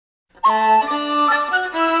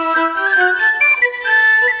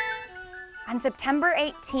September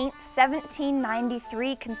 18,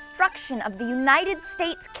 1793, construction of the United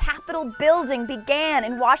States Capitol building began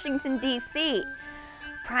in Washington, D.C.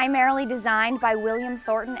 Primarily designed by William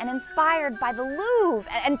Thornton and inspired by the Louvre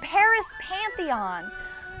and Paris Pantheon,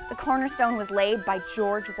 the cornerstone was laid by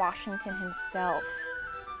George Washington himself.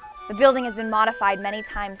 The building has been modified many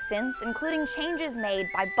times since, including changes made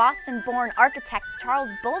by Boston-born architect Charles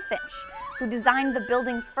Bulfinch, who designed the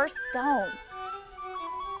building's first dome.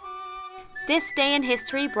 This Day in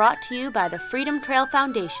History brought to you by the Freedom Trail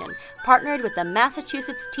Foundation, partnered with the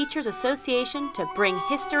Massachusetts Teachers Association to bring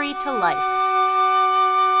history to life.